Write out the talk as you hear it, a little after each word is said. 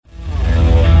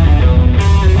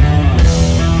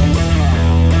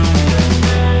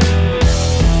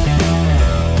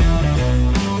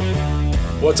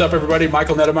What's up, everybody?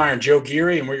 Michael Nettemeyer and Joe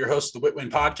Geary, and we're your hosts of the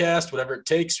WITWIN podcast. Whatever it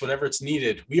takes, whatever it's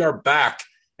needed. We are back,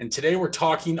 and today we're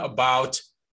talking about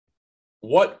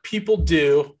what people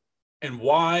do and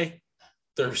why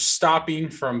they're stopping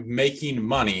from making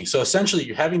money. So essentially,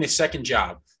 you're having a second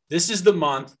job. This is the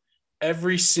month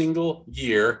every single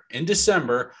year in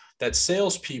December that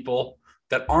salespeople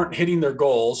that aren't hitting their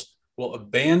goals will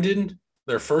abandon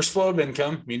their first flow of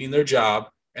income, meaning their job,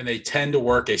 and they tend to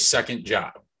work a second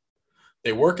job.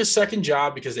 They work a second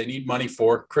job because they need money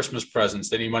for Christmas presents.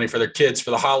 They need money for their kids, for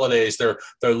the holidays. They're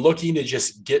looking to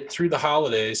just get through the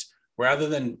holidays rather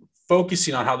than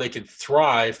focusing on how they can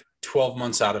thrive 12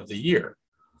 months out of the year.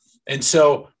 And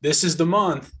so this is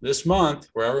this month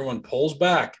where everyone pulls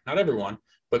back. Not everyone,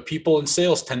 but people in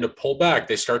sales tend to pull back.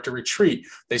 They start to retreat.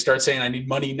 They start saying, I need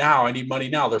money now. I need money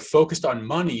now. They're focused on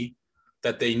money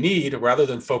that they need rather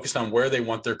than focused on where they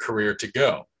want their career to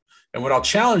go. And what I'll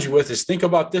challenge you with is think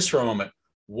about this for a moment.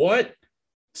 What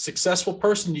successful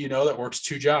person do you know that works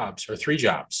 2 jobs or 3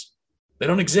 jobs? They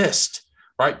don't exist,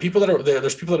 right?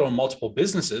 There's people that own multiple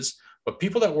businesses, but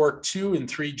people that work 2 and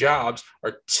 3 jobs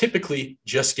are typically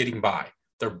just getting by.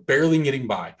 They're barely getting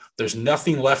by. There's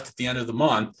nothing left at the end of the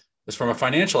month. It's from a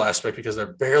financial aspect because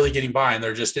they're barely getting by, and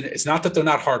it's not that they're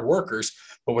not hard workers,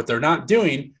 but what they're not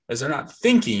doing is they're not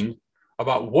thinking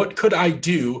about what could I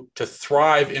do to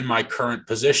thrive in my current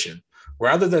position.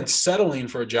 Rather than settling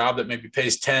for a job that maybe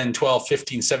pays $10, $12,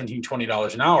 $15, $17,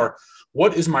 $20 an hour,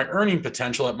 what is my earning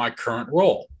potential at my current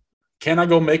role? Can I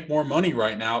go make more money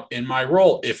right now in my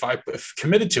role if I've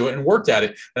committed to it and worked at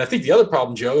it? And I think the other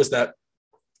problem, Joe, is that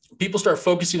people start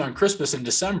focusing on Christmas in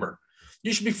December.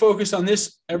 You should be focused on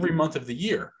this every month of the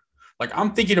year. Like,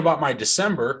 I'm thinking about my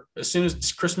December as soon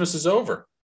as Christmas is over.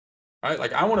 Right?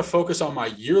 Like, I want to focus on my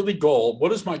yearly goal.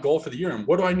 What is my goal for the year? And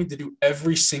what do I need to do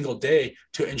every single day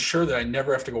to ensure that I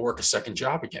never have to go work a second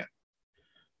job again?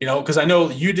 Because I know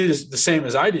you did the same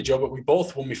as I did, Joe, but we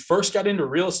both, when we first got into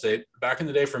real estate back in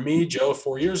the day, for me, Joe,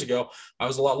 4 years ago, I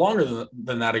was a lot longer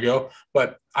than that ago,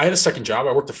 but I had a second job.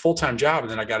 I worked a full-time job, and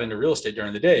then I got into real estate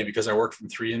during the day because I worked from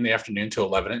 3 in the afternoon to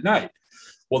 11 at night.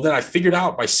 Well, then I figured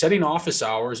out by setting office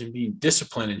hours and being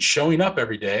disciplined and showing up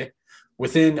every day,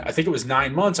 within, I think it was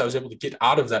 9 months, I was able to get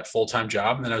out of that full-time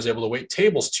job. And then I was able to wait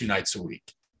tables 2 nights a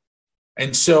week.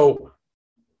 And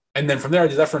then from there, I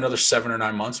did that for another 7 or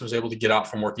 9 months and was able to get out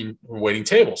from waiting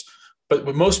tables. But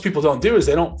what most people don't do is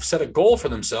they don't set a goal for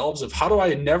themselves of how do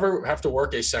I never have to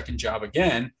work a second job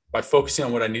again by focusing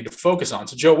on what I need to focus on.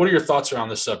 So Joe, what are your thoughts around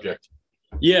this subject?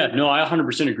 Yeah, no, I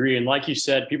 100% agree. And like you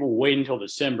said, people wait until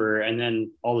December and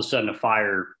then all of a sudden a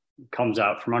fire comes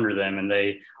out from under them and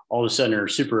they all of a sudden are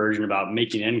super urgent about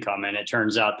making income. And it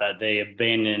turns out that they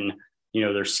abandon,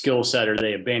 their skill set, or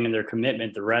they abandon their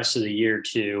commitment the rest of the year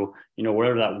to,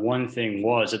 whatever that one thing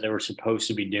was that they were supposed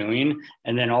to be doing.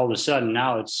 And then all of a sudden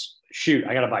now it's, shoot,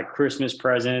 I got to buy Christmas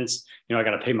presents. I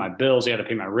got to pay my bills. I got to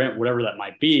pay my rent, whatever that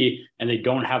might be. And they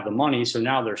don't have the money. So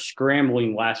now they're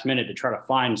scrambling last minute to try to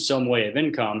find some way of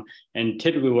income. And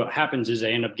typically what happens is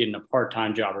they end up getting a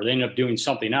part-time job, or they end up doing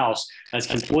something else that's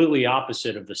completely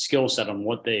opposite of the skill set on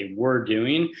what they were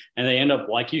doing. And they end up,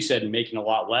 like you said, making a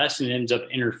lot less, and it ends up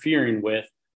interfering with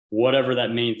whatever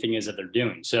that main thing is that they're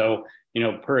doing. So,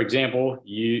 per example,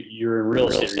 you're in real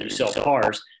estate, you sell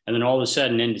cars, and then all of a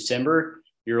sudden in December,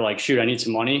 you're like, shoot, I need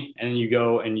some money. And then you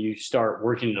go and you start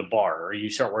working at a bar, or you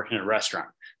start working at a restaurant.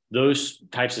 Those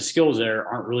types of skills there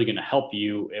aren't really going to help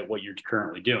you at what you're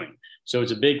currently doing. So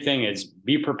it's a big thing is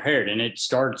be prepared. And it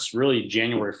starts really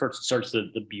January 1st. It starts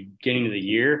the beginning of the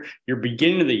year. Your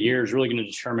beginning of the year is really going to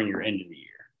determine your end of the year.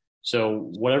 So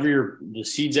whatever the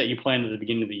seeds that you plant at the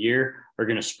beginning of the year are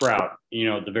going to sprout,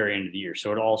 at the very end of the year.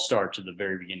 So it all starts at the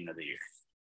very beginning of the year.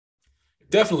 It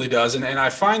definitely does. And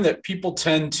I find that people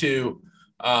tend to,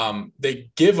 they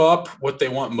give up what they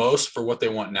want most for what they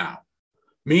want now.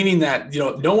 Meaning that,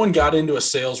 no one got into a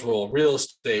sales role, real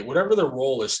estate, whatever their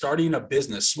role is, starting a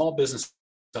business, small business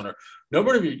owner. No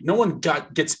one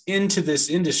gets into this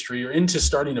industry or into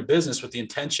starting a business with the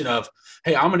intention of,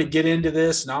 hey, I'm going to get into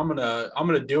this and I'm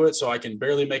going to do it so I can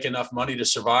barely make enough money to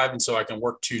survive and so I can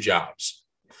work 2 jobs.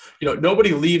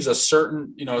 Nobody leaves a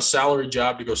certain, salary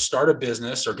job to go start a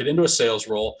business or get into a sales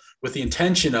role with the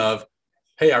intention of,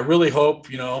 hey, I really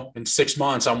hope, in 6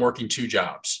 months I'm working 2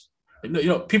 jobs.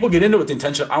 People get into it with the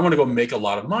intention, I want to go make a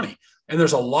lot of money. And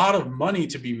there's a lot of money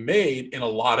to be made in a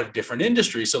lot of different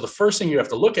industries. So the first thing you have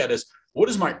to look at is, what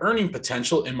is my earning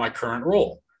potential in my current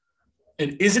role?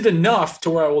 And is it enough to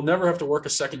where I will never have to work a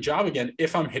second job again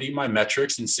if I'm hitting my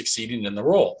metrics and succeeding in the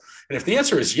role? And if the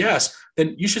answer is yes,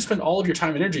 then you should spend all of your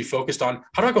time and energy focused on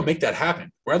how do I go make that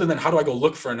happen rather than how do I go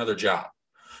look for another job?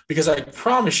 Because I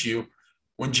promise you,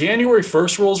 When January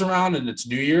 1st rolls around and it's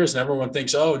New Year's and everyone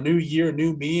thinks, oh, new year,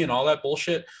 new me and all that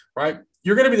bullshit, right?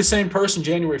 You're going to be the same person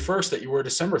January 1st that you were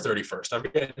December 31st.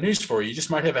 I've got news for you. You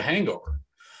just might have a hangover.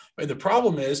 And the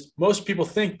problem is most people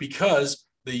think because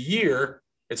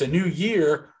it's a new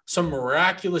year, some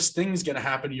miraculous thing's going to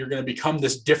happen. You're going to become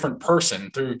this different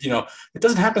person through, it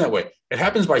doesn't happen that way. It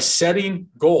happens by setting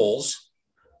goals,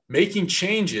 making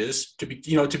changes to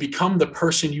become the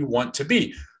person you want to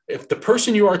be. If the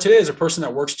person you are today is a person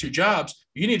that works 2 jobs,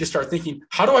 you need to start thinking,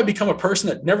 how do I become a person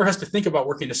that never has to think about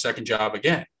working a second job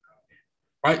again?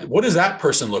 Right? What does that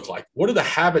person look like? What are the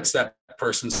habits that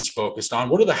person's focused on?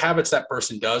 What are the habits that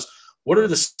person does? What are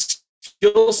the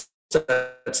skill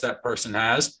sets that person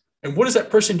has? And what is that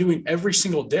person doing every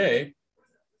single day?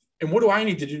 And what do I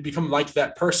need to do to become like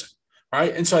that person?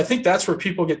 Right. And so I think that's where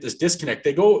people get this disconnect.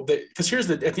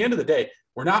 Because at the end of the day,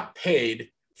 we're not paid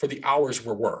for the hours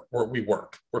we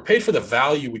work. We're paid for the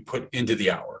value we put into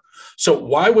the hour. So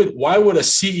why would a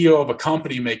CEO of a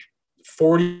company make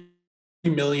 $40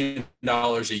 million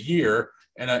a year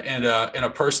and a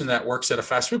person that works at a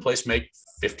fast food place make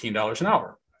 $15 an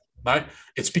hour? Right?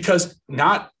 It's because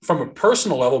not from a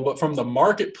personal level, but from the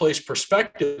marketplace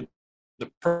perspective,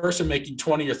 the person making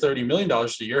 $20 or $30 million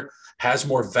a year has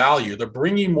more value. They're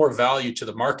bringing more value to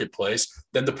the marketplace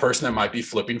than the person that might be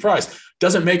flipping fries.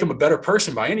 Doesn't make them a better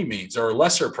person by any means or a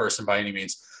lesser person by any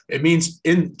means. It means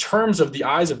in terms of the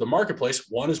eyes of the marketplace,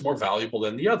 one is more valuable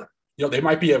than the other. They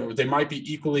might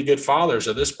be equally good fathers,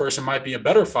 or this person might be a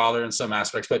better father in some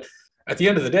aspects. But at the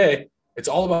end of the day, it's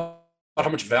all about how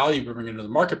much value we bring into the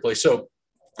marketplace. So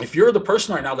if you're the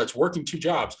person right now that's working 2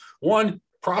 jobs, one,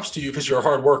 props to you because you're a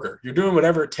hard worker. You're doing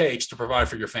whatever it takes to provide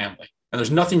for your family. And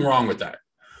there's nothing wrong with that.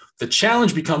 The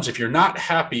challenge becomes if you're not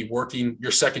happy working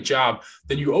your second job,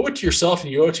 then you owe it to yourself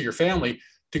and you owe it to your family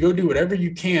to go do whatever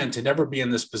you can to never be in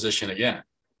this position again.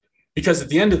 Because at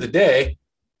the end of the day,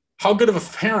 how good of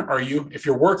a parent are you if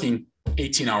you're working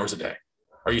 18 hours a day?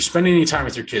 Are you spending any time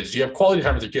with your kids? Do you have quality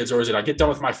time with your kids? Or is it I get done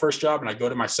with my first job and I go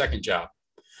to my second job?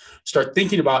 Start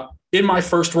thinking about, in my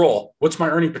first role, what's my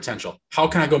earning potential? How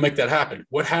can I go make that happen?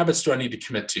 What habits do I need to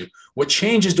commit to? What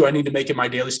changes do I need to make in my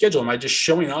daily schedule? Am I just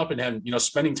showing up and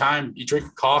spending time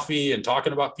drinking coffee and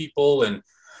talking about people and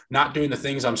not doing the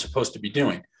things I'm supposed to be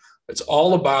doing? It's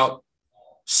all about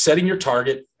setting your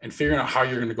target and figuring out how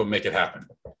you're going to go make it happen.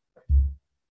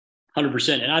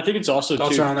 100%. And I think it's also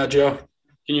thoughts around that, Joe?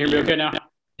 Can you hear me okay now?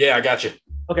 Yeah, I got you.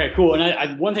 Okay, cool.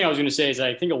 And one thing I was going to say is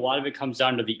I think a lot of it comes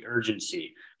down to the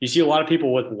urgency. You see a lot of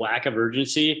people with lack of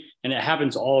urgency, and it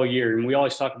happens all year. And we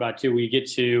always talk about too, we get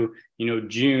to,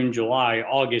 June, July,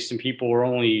 August, and people are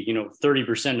only,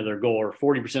 30% of their goal or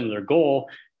 40% of their goal.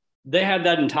 They had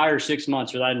that entire 6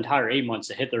 months or that entire 8 months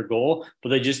to hit their goal, but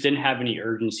they just didn't have any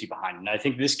urgency behind it. And I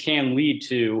think this can lead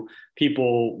to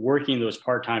people working those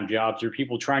part-time jobs or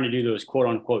people trying to do those quote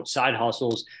unquote side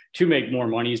hustles to make more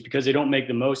money is because they don't make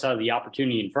the most out of the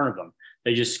opportunity in front of them.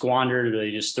 They just squander it or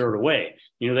they just throw it away.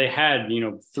 They had,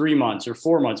 3 months or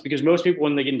 4 months because most people,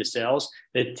 when they get into sales,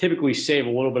 they typically save a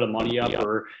little bit of money up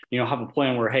or, have a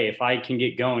plan where, hey, if I can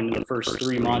get going in the first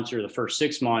 3 months or the first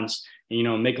 6 months,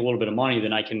 make a little bit of money,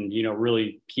 then I can,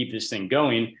 really keep this thing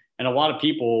going. And a lot of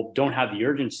people don't have the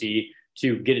urgency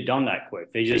to get it done that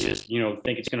quick. They just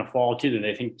think it's going to fall to them.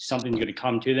 They think something's going to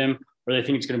come to them, or they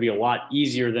think it's going to be a lot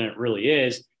easier than it really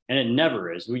is. And it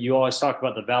never is. You always talk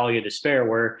about the valley of despair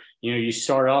where, you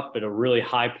start up at a really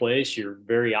high place. You're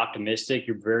very optimistic.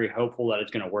 You're very hopeful that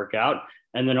it's going to work out.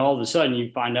 And then all of a sudden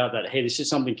you find out that, hey, this is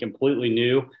something completely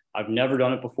new. I've never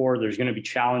done it before. There's going to be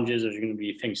challenges. There's going to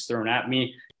be things thrown at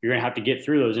me. You're going to have to get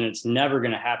through those. And it's never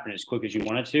going to happen as quick as you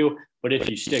want it to. But if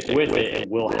you stick with it, it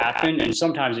will happen. And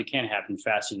sometimes it can happen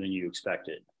faster than you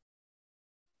expected.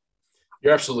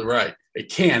 You're absolutely right.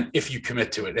 It can if you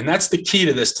commit to it. And that's the key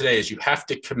to this today is you have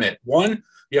to commit. One,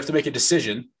 you have to make a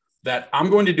decision that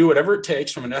I'm going to do whatever it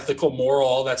takes from an ethical, moral,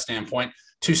 all that standpoint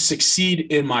to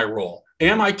succeed in my role.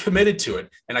 Am I committed to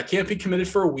it? And I can't be committed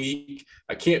for a week.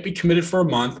 I can't be committed for a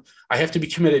month. I have to be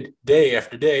committed day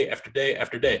after day after day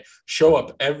after day. Show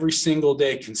up every single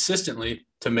day consistently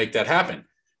to make that happen.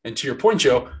 And to your point,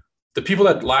 Joe, the people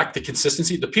that lack the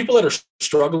consistency, the people that are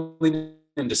struggling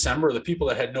in December, the people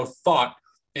that had no thought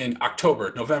in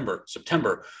October, November,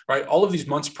 September, right? All of these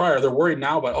months prior, they're worried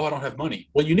now about, I don't have money.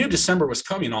 Well, you knew December was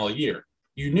coming all year.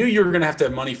 You knew you were going to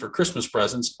have money for Christmas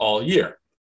presents all year,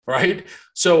 right?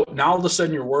 So now all of a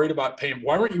sudden you're worried about paying.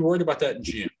 Why weren't you worried about that in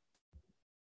June?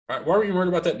 Right? Why weren't you worried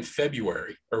about that in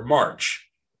February or March?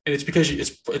 And it's because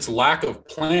it's lack of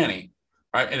planning,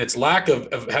 right? And it's lack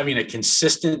of having a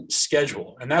consistent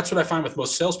schedule. And that's what I find with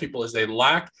most salespeople is they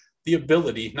lack the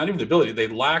ability, not even the ability, they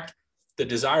lack the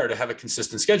desire to have a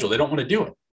consistent schedule. They don't want to do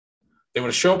it. They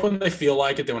want to show up when they feel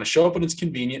like it. They want to show up when it's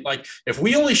convenient. Like if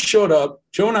we only showed up,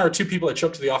 Joe and I are two people that show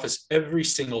up to the office every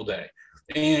single day.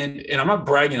 And I'm not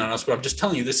bragging on us, but I'm just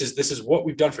telling you, this is what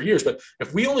we've done for years. But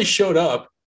if we only showed up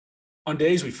on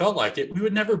days we felt like it, we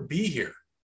would never be here.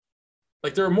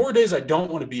 Like there are more days I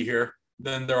don't want to be here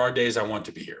than there are days I want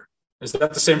to be here. Is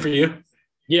that the same for you?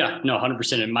 Yeah, no,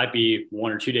 100%. It might be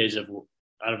 1 or 2 days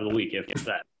out of the week, if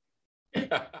that.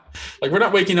 Yeah. Like we're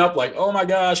not waking up like, oh my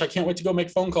gosh, I can't wait to go make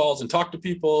phone calls and talk to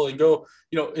people and go,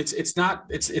 it's not,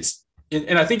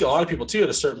 and I think a lot of people too, at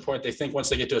a certain point, they think once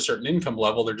they get to a certain income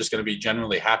level, they're just going to be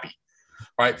generally happy,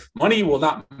 right? Money will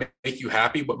not make you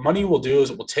happy. What money will do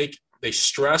is it will take the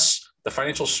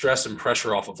financial stress and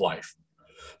pressure off of life.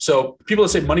 So people that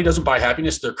say money doesn't buy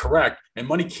happiness, they're correct. And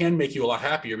money can make you a lot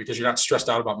happier because you're not stressed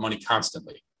out about money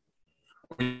constantly.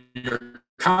 When you're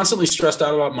constantly stressed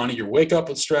out about money, you wake up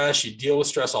with stress, you deal with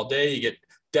stress all day, you get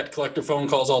debt collector phone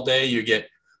calls all day, you get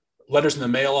letters in the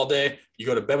mail all day, you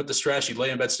go to bed with the stress, you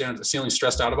lay in bed staring at the ceiling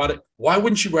stressed out about it. Why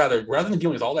wouldn't you rather than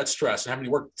dealing with all that stress and having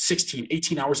to work 16,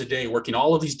 18 hours a day, working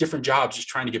all of these different jobs, just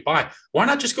trying to get by, why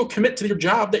not just go commit to your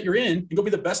job that you're in and go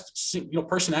be the best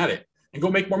person at it and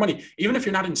go make more money? Even if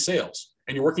you're not in sales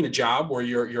and you're working a job where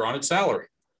you're on a salary,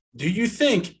 do you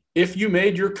think if you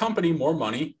made your company more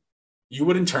money, you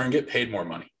would in turn get paid more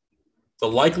money? The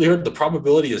likelihood, the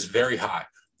probability is very high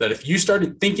that if you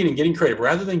started thinking and getting creative,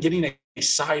 rather than getting a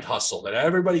side hustle that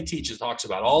everybody talks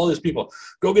about, all these people,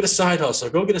 go get a side hustle,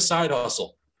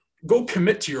 go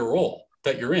commit to your role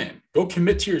that you're in, go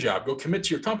commit to your job, go commit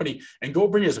to your company, and go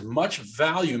bring as much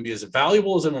value and be as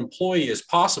valuable as an employee as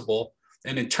possible.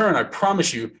 And in turn, I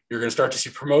promise you, you're going to start to see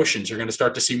promotions. You're going to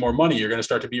start to see more money. You're going to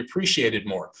start to be appreciated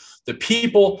more. The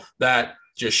people that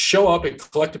just show up and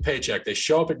collect a paycheck, they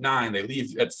show up at 9, they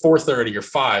leave at 4:30 or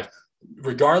 5,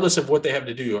 regardless of what they have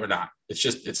to do or not.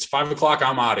 It's 5 o'clock.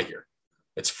 I'm out of here.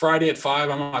 It's Friday at 5.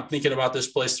 I'm not thinking about this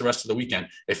place the rest of the weekend.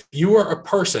 If you are a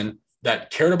person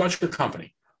that cared about your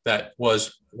company, that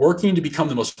was working to become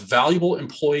the most valuable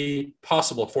employee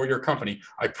possible for your company,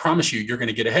 I promise you're going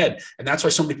to get ahead. And that's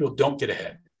why so many people don't get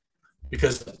ahead,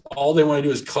 because all they want to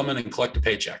do is come in and collect a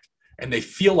paycheck. And they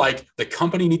feel like the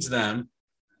company needs them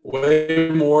way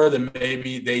more than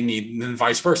maybe they need, and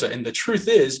vice versa. And the truth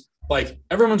is, like,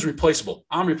 everyone's replaceable.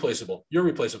 I'm replaceable. You're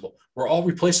replaceable. We're all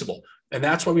replaceable. And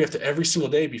that's why we have to every single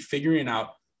day be figuring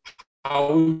out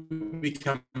how we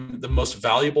become the most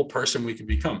valuable person we can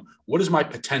become. What is my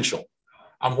potential?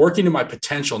 I'm working to my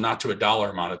potential, not to a dollar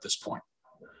amount at this point.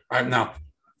 All right. Now,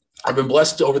 I've been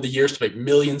blessed over the years to make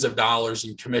millions of dollars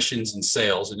in commissions and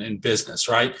sales and in business,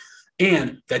 right?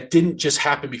 And that didn't just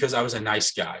happen because I was a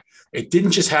nice guy. It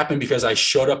didn't just happen because I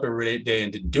showed up every day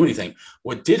and didn't do anything.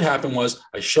 What did happen was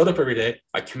I showed up every day.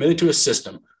 I committed to a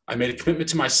system. I made a commitment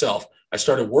to myself. I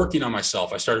started working on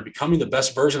myself. I started becoming the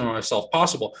best version of myself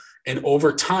possible. And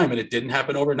over time, and it didn't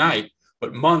happen overnight,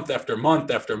 but month after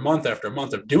month after month after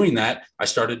month of doing that, I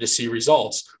started to see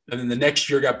results. And then the next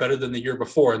year got better than the year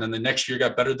before. And then the next year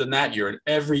got better than that year. And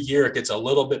every year it gets a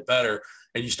little bit better.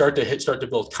 And you start to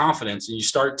build confidence, and you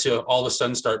start to all of a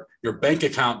sudden your bank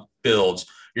account builds.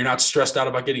 You're not stressed out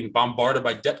about getting bombarded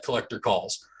by debt collector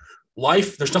calls.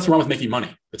 Life, there's nothing wrong with making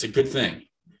money. It's a good thing.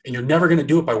 And you're never going to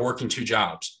do it by working 2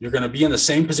 jobs. You're going to be in the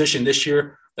same position this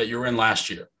year that you were in last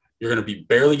year. You're going to be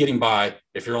barely getting by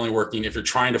if you're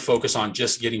trying to focus on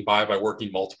just getting by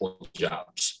working multiple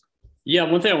jobs. Yeah.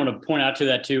 One thing I want to point out to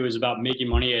that too is about making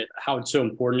money, how it's so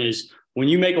important is when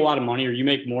you make a lot of money, or you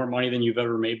make more money than you've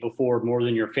ever made before, more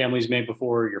than your family's made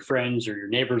before, your friends or your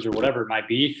neighbors or whatever it might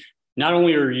be, not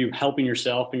only are you helping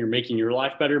yourself and you're making your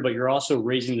life better, but you're also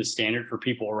raising the standard for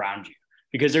people around you,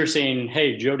 because they're saying,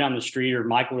 hey, Joe down the street or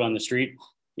Michael down the street,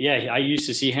 yeah, I used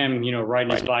to see him,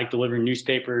 riding his bike, delivering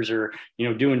newspapers, or,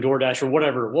 doing DoorDash or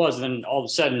whatever it was. And then all of a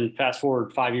sudden, fast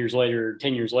forward 5 years later,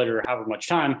 10 years later, however much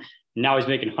time, now he's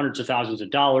making hundreds of thousands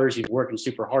of dollars. He's working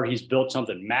super hard. He's built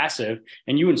something massive,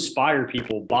 and you inspire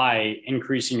people by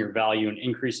increasing your value and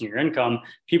increasing your income.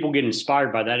 People get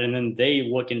inspired by that, and then they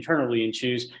look internally and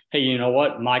choose, hey, you know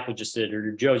what? Michael just did it,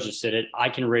 or Joe just did it. I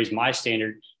can raise my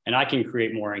standard and I can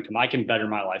create more income. I can better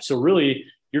my life. So really,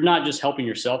 you're not just helping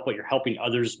yourself, but you're helping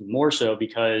others more so,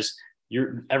 because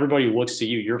everybody looks to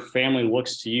you. Your family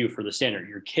looks to you for the standard.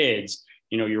 Your kids,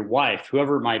 your wife,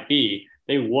 whoever it might be,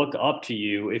 they look up to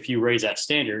you if you raise that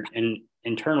standard, and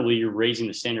internally you're raising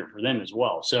the standard for them as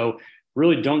well. So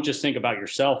really don't just think about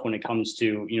yourself when it comes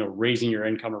to, raising your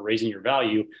income or raising your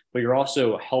value, but you're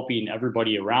also helping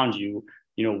everybody around you,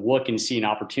 look and see an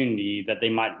opportunity that they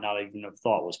might not even have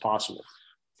thought was possible.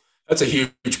 That's a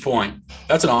huge point.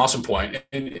 That's an awesome point.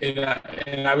 And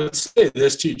I would say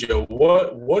this too, Joe.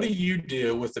 What do you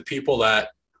do with the people that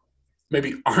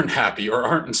maybe aren't happy or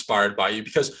aren't inspired by you?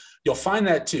 Because you'll find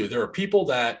that too. There are people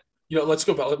that, let's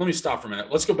go back. Let me stop for a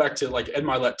minute. Let's go back to like Ed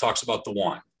Milet talks about the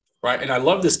one, right? And I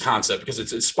love this concept because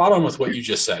it's spot on with what you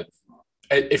just said.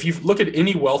 If you look at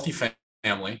any wealthy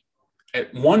family,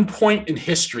 at one point in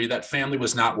history, that family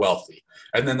was not wealthy.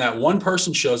 And then that one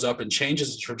person shows up and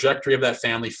changes the trajectory of that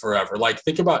family forever. Like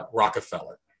think about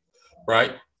Rockefeller,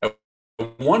 right? At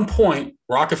one point,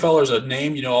 Rockefeller is a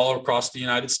name, all across the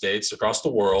United States, across the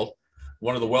world,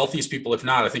 one of the wealthiest people, if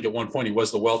not, I think at one point he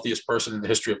was the wealthiest person in the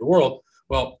history of the world.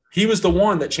 Well, he was the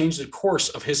one that changed the course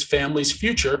of his family's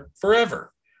future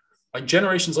forever. Like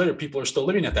generations later, people are still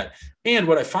living at that. And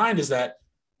what I find is that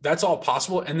that's all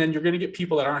possible. And then you're going to get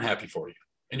people that aren't happy for you.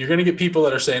 And you're going to get people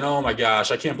that are saying, oh my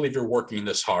gosh, I can't believe you're working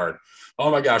this hard.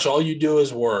 Oh my gosh, all you do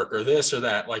is work or this or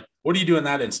that. Like, what do you do in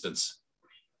that instance?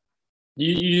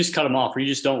 You just cut them off, or you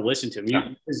just don't listen to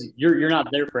them. You're not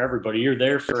there for everybody. You're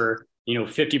there for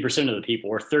 50% of the people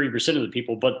or 30% of the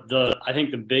people. But I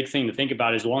think the big thing to think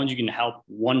about is as long as you can help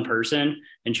one person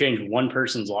and change one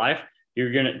person's life,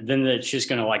 then it's just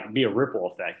gonna like be a ripple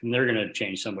effect, and they're gonna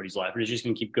change somebody's life, and it's just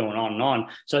gonna keep going on and on.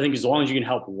 So I think as long as you can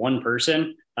help one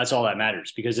person, that's all that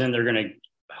matters, because then they're gonna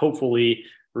hopefully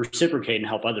reciprocate and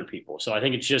help other people. So I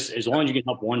think it's just as long as you can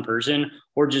help one person,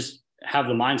 or just have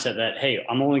the mindset that, hey,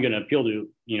 I'm only gonna appeal to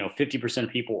 50% of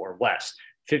people or less.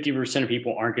 50% of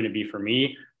people aren't gonna be for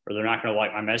me, or they're not gonna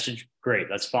like my message. Great,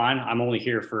 that's fine. I'm only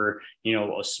here for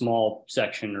a small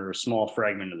section or a small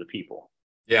fragment of the people.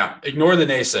 Yeah, ignore the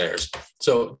naysayers.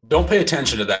 So don't pay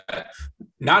attention to that.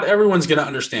 Not everyone's going to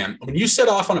understand. When you set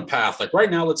off on a path, like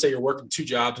right now, let's say you're working 2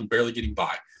 jobs and barely getting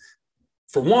by.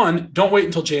 For one, don't wait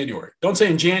until January. Don't say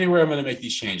in January, I'm going to make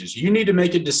these changes. You need to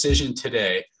make a decision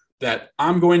today that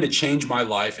I'm going to change my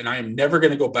life and I am never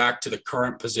going to go back to the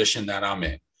current position that I'm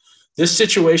in. This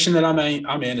situation that I'm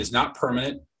in is not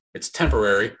permanent. It's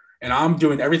temporary. And I'm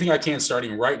doing everything I can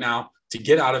starting right now to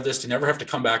get out of this, to never have to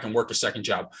come back and work a second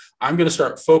job. I'm going to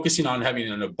start focusing on having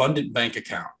an abundant bank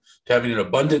account, to having an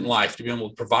abundant life, to be able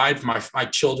to provide for my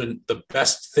children the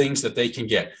best things that they can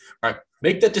get. All right.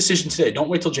 Make that decision today. Don't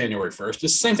wait till January 1st. It's the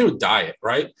same thing with diet,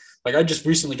 right? Like I just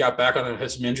recently got back on, had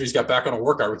some injuries, got back on a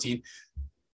workout routine.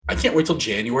 I can't wait till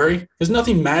January because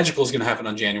nothing magical is going to happen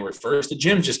on January 1st. The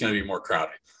gym's just going to be more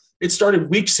crowded. It started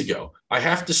weeks ago. I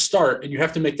have to start, and you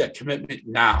have to make that commitment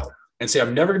now and say,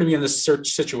 I'm never going to be in this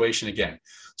situation again.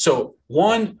 So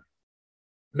 1,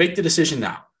 make the decision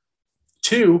now.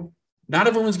 2, not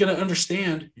everyone's going to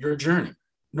understand your journey,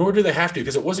 nor do they have to,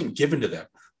 because it wasn't given to them.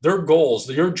 Their goals,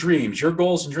 your dreams, your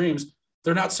goals and dreams,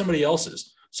 they're not somebody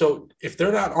else's. So if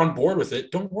they're not on board with it,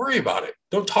 don't worry about it.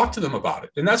 Don't talk to them about it.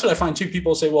 And that's what I find too.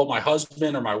 People say, well, my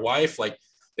husband or my wife, like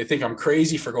they think I'm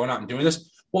crazy for going out and doing this.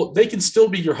 Well, they can still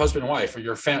be your husband and wife or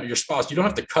your family, your spouse. You don't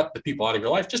have to cut the people out of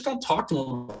your life. Just don't talk to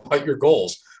them about your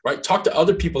goals, right? Talk to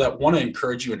other people that want to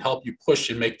encourage you and help you push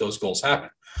and make those goals happen.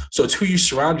 So it's who you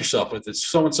surround yourself with. It's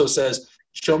so-and-so says,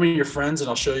 show me your friends and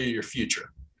I'll show you your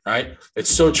future, right? It's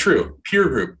so true. Peer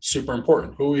group, super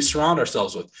important. Who we surround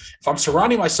ourselves with. If I'm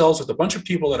surrounding myself with a bunch of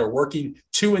people that are working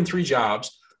 2 and 3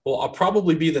 jobs, well, I'll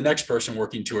probably be the next person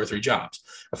working 2 or 3 jobs.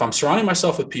 If I'm surrounding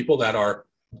myself with people that are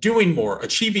doing more,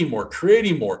 achieving more,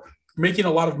 creating more, making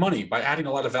a lot of money by adding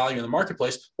a lot of value in the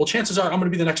marketplace, well, chances are I'm going to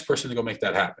be the next person to go make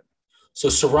that happen. So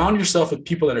surround yourself with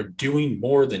people that are doing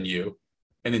more than you.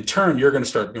 And in turn, you're going to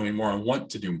start doing more and want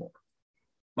to do more.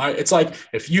 Right? It's like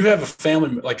if you have a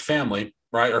family,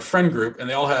 right, or friend group, and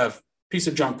they all have piece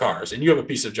of junk cars and you have a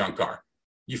piece of junk car,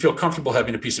 you feel comfortable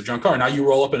having a piece of junk car. Now you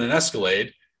roll up in an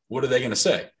Escalade. What are they going to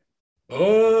say?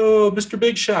 Oh, Mr.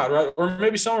 Big Shot, right? Or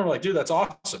maybe someone like, dude, that's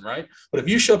awesome, right? But if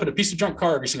you show up in a piece of junk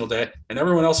car every single day and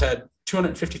everyone else had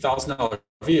 $250,000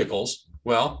 vehicles,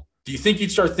 well, do you think you'd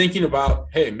start thinking about,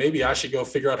 hey, maybe I should go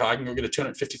figure out how I can go get a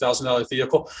 $250,000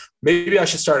 vehicle? Maybe I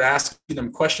should start asking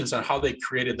them questions on how they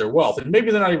created their wealth. And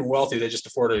maybe they're not even wealthy. They just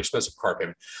afford an expensive car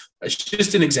payment. It's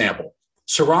just an example.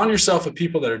 Surround yourself with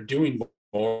people that are doing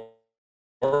more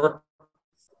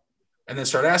and then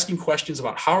start asking questions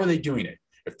about how are they doing it?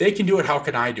 If they can do it, how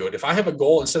can I do it? If I have a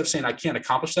goal, instead of saying I can't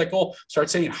accomplish that goal, start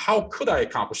saying, how could I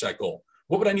accomplish that goal?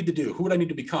 What would I need to do? Who would I need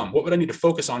to become? What would I need to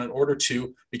focus on in order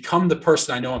to become the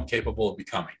person I know I'm capable of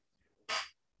becoming?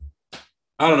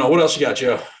 I don't know. What else you got,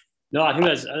 Joe? No, I think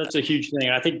that's a huge thing.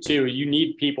 And I think too, you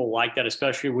need people like that,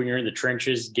 especially when you're in the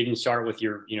trenches, getting started with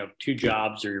your, two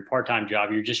jobs or your part-time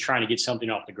job. You're just trying to get something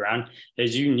off the ground.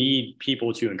 Is you need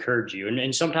people to encourage you.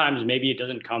 And sometimes maybe it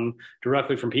doesn't come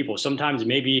directly from people. Sometimes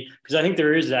maybe, because I think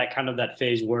there is that kind of that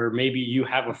phase where maybe you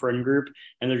have a friend group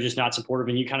and they're just not supportive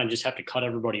and you kind of just have to cut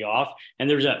everybody off. And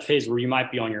there's that phase where you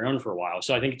might be on your own for a while.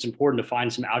 So I think it's important to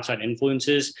find some outside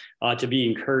influences to be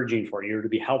encouraging for you or to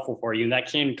be helpful for you. And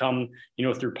that can come,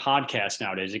 through podcasts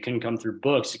nowadays. It can come through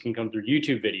books. It can come through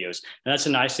YouTube videos. And that's the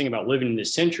nice thing about living in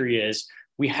this century is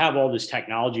we have all this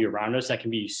technology around us that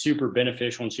can be super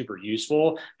beneficial and super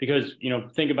useful because,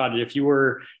 think about it. If you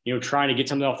were, trying to get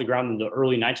something off the ground in the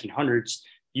early 1900s,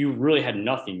 you really had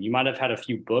nothing. You might have had a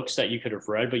few books that you could have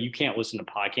read, but you can't listen to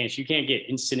podcasts. You can't get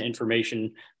instant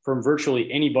information from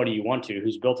virtually anybody you want to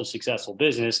who's built a successful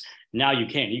business. Now you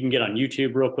can. You can get on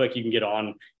YouTube real quick. You can get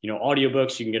on,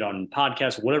 audiobooks. You can get on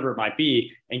podcasts, whatever it might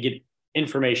be, and get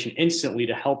information instantly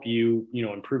to help you,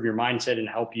 improve your mindset and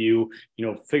help you,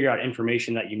 figure out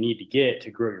information that you need to get to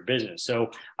grow your business.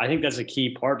 So I think that's a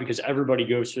key part because everybody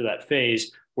goes through that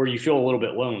phase where you feel a little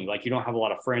bit lonely, like you don't have a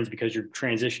lot of friends because you're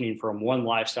transitioning from one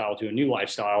lifestyle to a new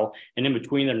lifestyle. And in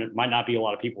between, there might not be a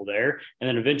lot of people there. And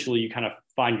then eventually you kind of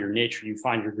find your niche, or you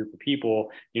find your group of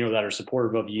people, that are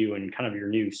supportive of you and kind of your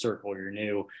new circle, your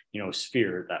new,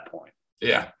 sphere at that point.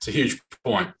 Yeah, it's a huge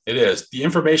point. It is. The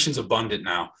information's abundant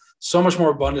now. So much more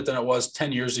abundant than it was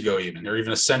 10 years ago, even, or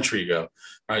even a century ago,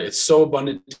 right? It's so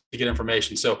abundant to get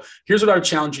information. So here's what I would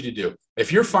challenge you to do.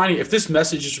 If this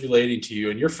message is relating to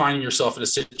you and you're finding yourself in a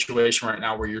situation right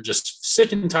now where you're just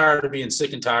sick and tired of being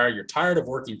sick and tired, you're tired of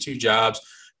working 2 jobs,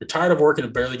 you're tired of working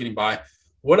and barely getting by,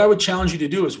 what I would challenge you to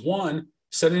do is 1,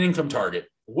 set an income target.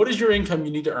 What is your income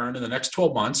you need to earn in the next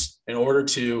 12 months in order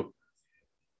to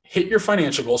hit your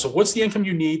financial goal? So what's the income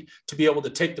you need to be able to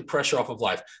take the pressure off of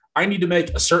life? I need to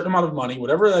make a certain amount of money,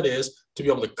 whatever that is, to be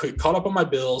able to get caught up on my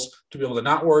bills, to be able to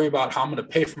not worry about how I'm going to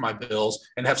pay for my bills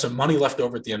and have some money left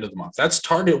over at the end of the month. That's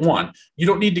target 1. You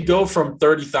don't need to go from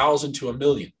 30,000 to $1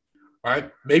 million. All right.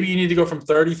 Maybe you need to go from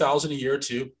 30,000 a year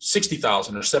to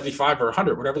 60,000 or 75 or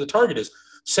 100, whatever the target is.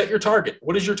 Set your target.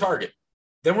 What is your target?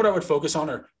 Then what I would focus on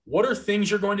are what are things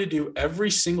you're going to do every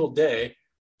single day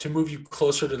to move you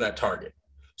closer to that target?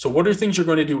 So what are things you're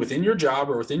going to do within your job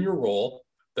or within your role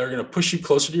that are going to push you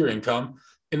closer to your income?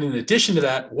 And in addition to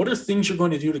that, what are things you're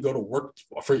going to do to go to work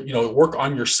for, work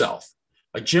on yourself?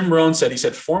 Like Jim Rohn said, he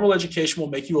said, formal education will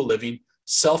make you a living.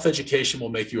 Self-education will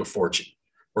make you a fortune.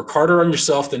 Work harder on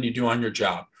yourself than you do on your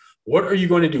job. What are you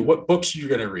going to do? What books are you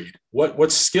going to read?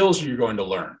 What skills are you going to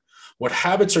learn? What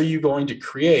habits are you going to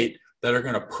create that are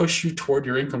going to push you toward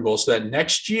your income goals so that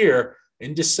next year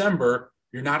in December,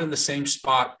 you're not in the same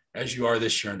spot as you are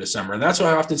this year in December? And that's why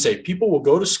I often say people will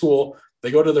go to school, they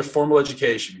go to their formal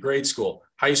education, grade school,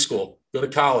 high school, go to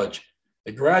college,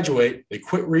 they graduate, they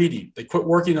quit reading, they quit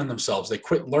working on themselves, they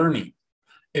quit learning.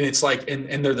 And it's like,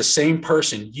 and they're the same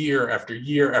person year after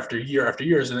year after year after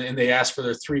years. And they ask for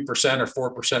their 3%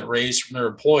 or 4% raise from their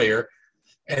employer.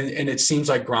 And it seems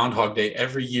like Groundhog Day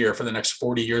every year for the next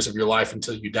 40 years of your life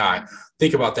until you die.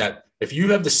 Think about that. If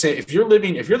you're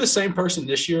the same person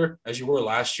this year as you were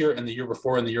last year and the year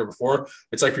before and the year before,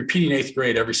 it's like repeating 8th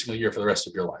grade every single year for the rest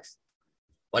of your life.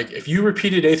 Like if you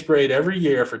repeated 8th grade every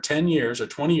year for 10 years or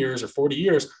 20 years or 40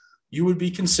 years, you would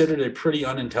be considered a pretty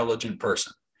unintelligent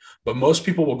person. But most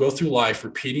people will go through life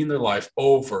repeating their life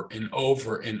over and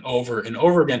over and over and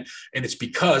over again. And it's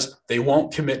because they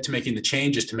won't commit to making the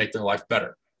changes to make their life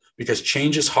better. Because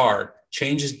change is hard,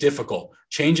 change is difficult,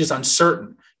 change is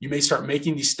uncertain. You may start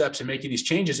making these steps and making these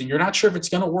changes, and you're not sure if it's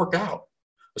going to work out,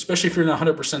 especially if you're in a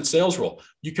 100% sales role.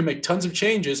 You can make tons of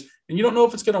changes, and you don't know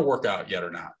if it's going to work out yet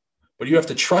or not. But you have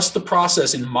to trust the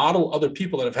process and model other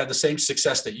people that have had the same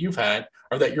success that you've had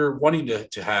or that you're wanting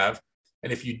to have.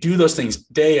 And if you do those things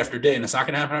day after day, and it's not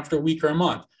going to happen after a week or a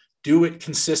month, do it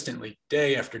consistently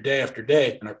day after day after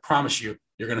day. And I promise you,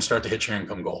 you're going to start to hit your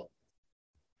income goal.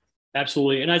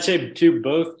 Absolutely. And I'd say too,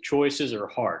 both choices are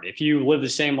hard. If you live the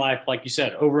same life, like you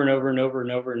said, over and over and over and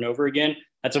over and over again,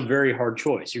 that's a very hard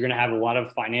choice. You're going to have a lot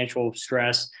of financial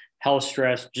stress, health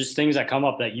stress, just things that come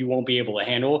up that you won't be able to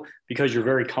handle because you're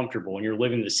very comfortable and you're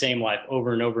living the same life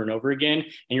over and over and over again.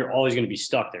 And you're always going to be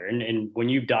stuck there. And when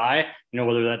you die,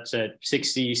 whether that's at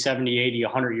 60, 70, 80,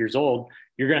 100 years old,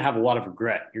 you're going to have a lot of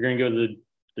regret. You're going to go to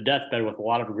the deathbed with a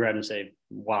lot of regret and say,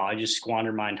 wow, I just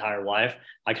squandered my entire life.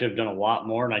 I could have done a lot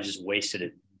more and I just wasted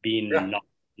it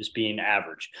just being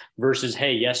average versus,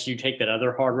 hey, yes, you take that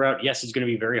other hard route. Yes, it's going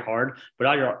to be very hard, but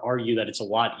I argue that it's a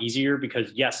lot easier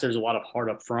because yes, there's a lot of hard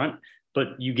up front,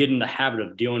 but you get in the habit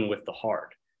of dealing with the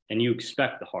hard. and you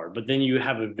expect the hard, but then you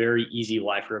have a very easy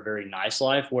life or a very nice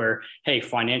life where, hey,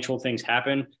 financial things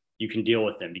happen, you can deal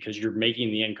with them because you're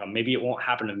making the income. Maybe it won't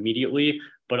happen immediately,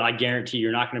 but I guarantee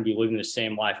you're not going to be living the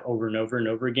same life over and over and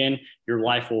over again. Your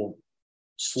life will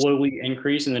slowly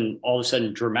increase and then all of a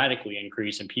sudden dramatically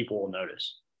increase, and people will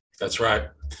notice. That's right.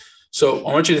 So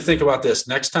I want you to think about this.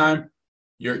 Next time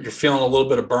you're feeling a little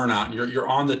bit of burnout and you're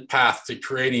on the path to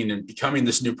creating and becoming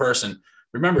this new person,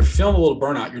 remember, if you're feeling a little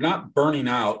burnout, you're not burning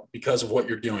out because of what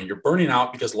you're doing. You're burning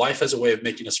out because life has a way of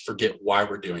making us forget why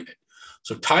we're doing it.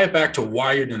 So tie it back to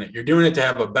why you're doing it. You're doing it to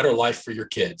have a better life for your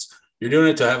kids. You're doing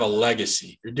it to have a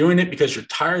legacy. You're doing it because you're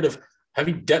tired of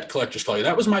having debt collectors call you.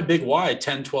 That was my big why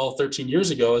 10, 12, 13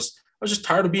 years ago. Is I was just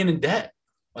tired of being in debt.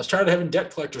 I was tired of having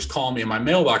debt collectors call me in my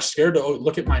mailbox, scared to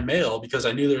look at my mail because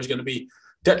I knew there was going to be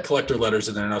debt collector letters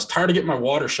in there. And I was tired of getting my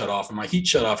water shut off and my heat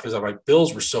shut off because my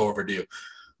bills were so overdue.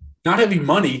 Not having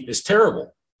money is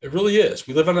terrible. It really is.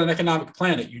 We live on an economic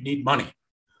planet. You need money.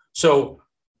 So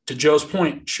to Joe's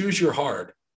point, choose your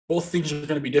hard. Both things are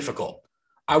going to be difficult.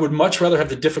 I would much rather have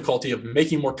the difficulty of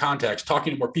making more contacts,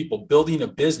 talking to more people, building a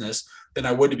business than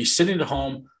I would to be sitting at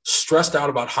home stressed out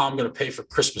about how I'm going to pay for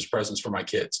Christmas presents for my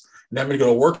kids. And I'm going to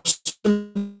go to work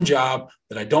some job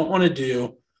that I don't want to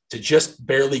do to just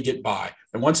barely get by.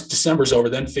 And once December's over,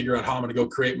 then figure out how I'm going to go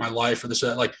create my life or this,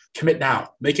 like commit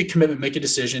now, make a commitment, make a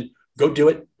decision, go do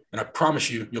it. And I promise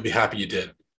you, you'll be happy you did.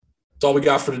 That's all we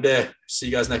got for today. See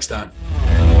you guys next time.